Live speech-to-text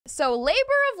So labor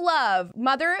of love.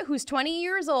 Mother, who's 20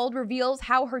 years old, reveals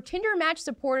how her Tinder match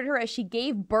supported her as she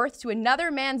gave birth to another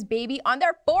man's baby on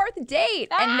their 4th date.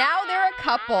 And now they're a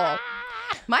couple.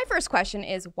 My first question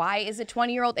is, why is a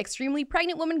 20-year-old extremely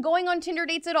pregnant woman going on Tinder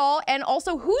dates at all? And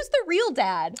also, who's the real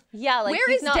dad? Yeah, like,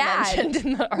 where is not dad? Mentioned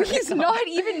in the article. He's not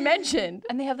even mentioned.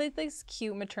 And they have like this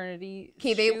cute maternity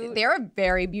they're a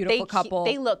very beautiful couple.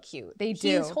 They look cute. They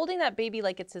do. He's holding that baby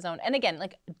like it's his own. And again,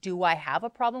 like, do I have a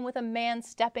problem with a man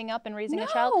stepping up and raising a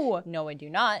child? No, I do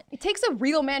not. It takes a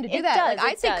real man to do It that. does,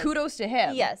 Like, I'd say kudos to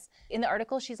him. Yes. In the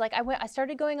article, she's like, I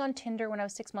started going on Tinder when I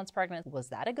was 6 months pregnant. Was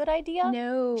that a good idea?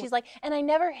 No. She's like, and I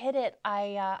never hid it.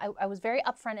 I was very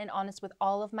upfront and honest with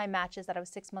all of my matches that I was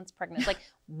 6 months pregnant. It's like,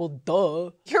 well,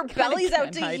 duh. Your belly's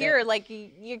out to here. Like,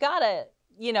 you gotta,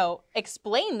 you know,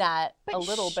 explain that a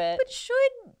little bit. But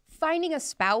should finding a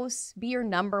spouse be your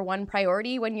 #1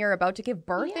 priority when you're about to give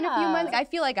birth in a few months? I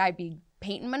feel like I'd be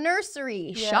painting my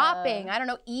nursery, shopping, I don't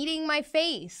know, eating my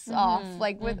face off,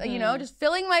 like with, you know, just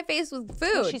filling my face with food.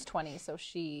 Well, she's 20, so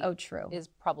she true. is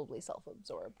probably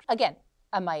self-absorbed. Again,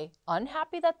 am I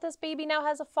unhappy that this baby now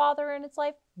has a father in its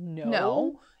life?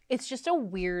 No. It's just a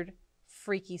weird,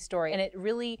 freaky story. And it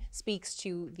really speaks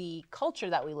to the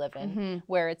culture that we live in,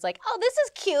 where it's like, oh, this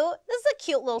is cute. This is a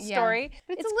cute little story.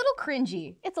 But it's a little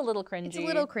cringy. It's a little cringy. It's a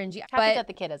little cringy. Happy that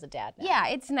the kid has a dad now. Yeah,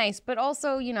 it's nice, but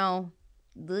also, you know,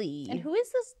 And who is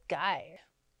this guy?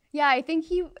 Yeah, I think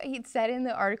he said in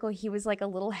the article he was like a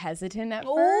little hesitant at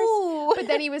first, but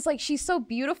then he was like, she's so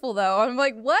beautiful though. I'm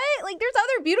like, what? Like, there's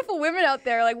other beautiful women out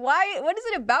there. Like, why? What is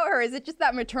it about her? Is it just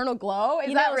that maternal glow?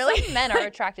 Is that really? Some men are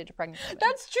attracted to pregnant women.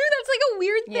 That's true. That's like a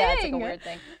weird thing. Yeah, it's like a weird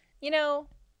thing. You know,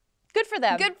 good for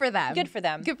them. Good for them. Good for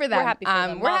them. Good for them. We're happy for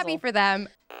them. We're happy for them.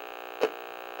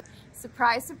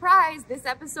 Surprise, surprise, this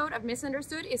episode of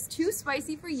Misunderstood is too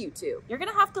spicy for YouTube. You're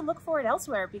gonna have to look for it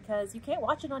elsewhere because you can't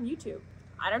watch it on YouTube.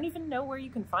 I don't even know where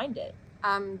you can find it.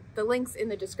 The link's in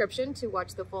the description to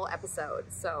watch the full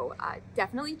episode, so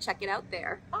definitely check it out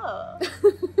there. Oh.